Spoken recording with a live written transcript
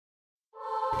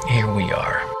here we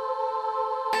are.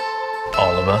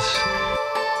 All of us.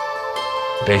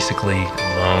 Basically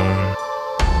alone.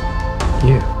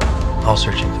 You. All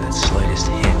searching for that slightest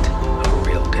hint of a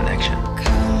real connection.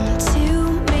 Come to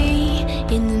me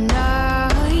in the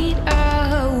night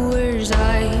hours.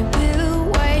 I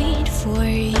will wait for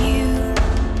you.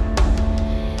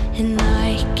 And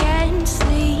I can't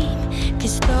sleep,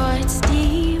 'cause thoughts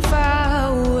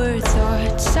devour,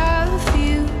 thoughts of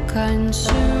you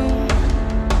consume.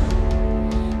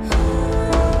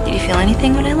 Did you feel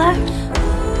anything when I left?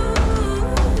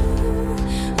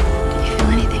 Did you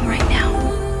feel anything right now?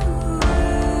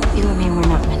 You and me were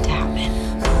not meant to happen.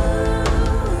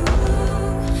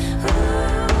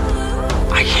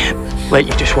 I can't let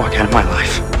you just walk out of my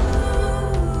life.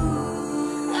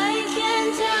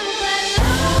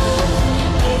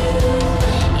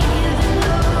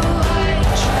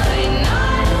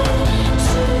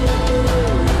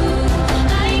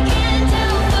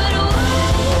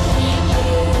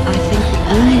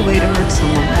 The only way to hurt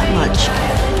someone that much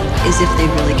is if they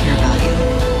really care about you.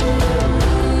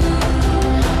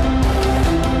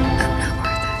 I'm not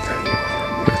worth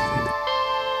it.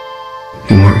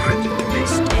 You weren't worth it to me.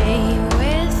 Stay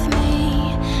with me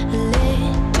a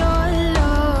little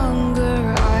longer.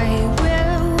 I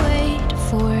will wait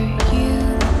for you.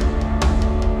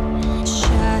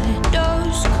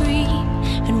 Shadows creep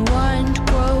and one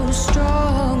grows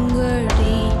stronger,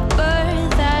 deeper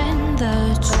than the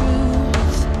truth.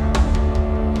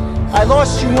 I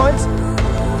lost you once.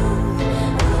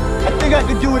 I think I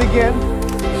could do it again.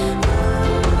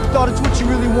 Thought it's what you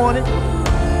really wanted.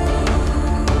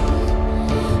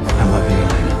 I love you,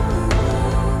 Elena.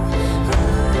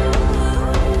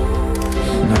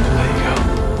 Not to let you go.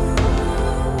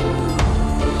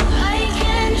 I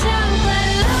can't help but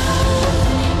love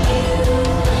you,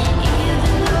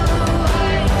 even though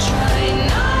I try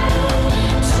not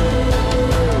to.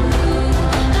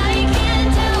 I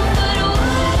can't help but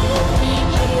want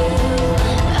you.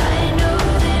 I know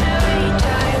that I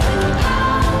die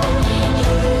without you.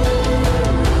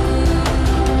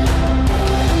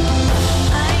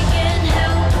 I can't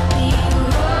help being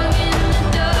wrong in the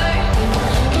dark,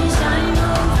 'cause I'm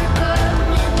overcome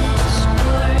in this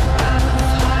war of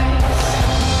hearts.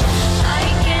 I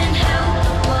can't help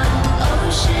but want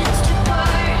oceans to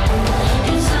part,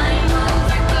 'cause I'm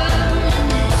overcome in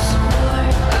this war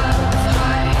of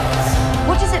hearts.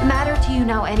 What does it matter to you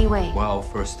now anyway? Well,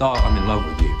 for a start, I'm in love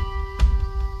with you.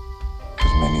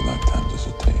 As many lifetimes as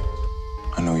it takes.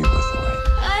 I know you're worth the wait.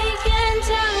 I can't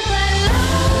help but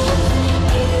love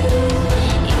you,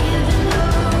 even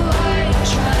though I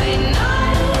try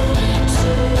not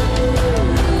to.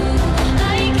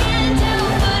 I can't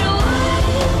help but want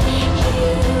you.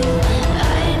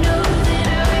 I know that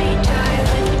I die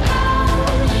without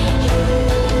you.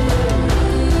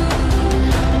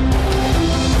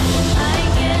 I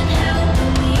can't help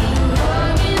being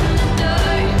wrong in the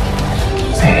dark,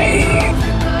 'cause I'm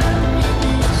overcome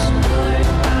in this war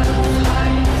of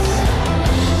hearts.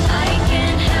 I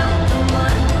can't help but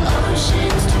want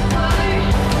oceans to part,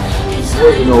 'cause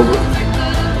I'm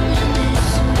overcome in this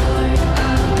war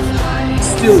of hearts.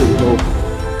 Still is over.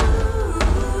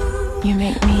 You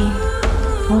make me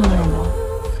vulnerable.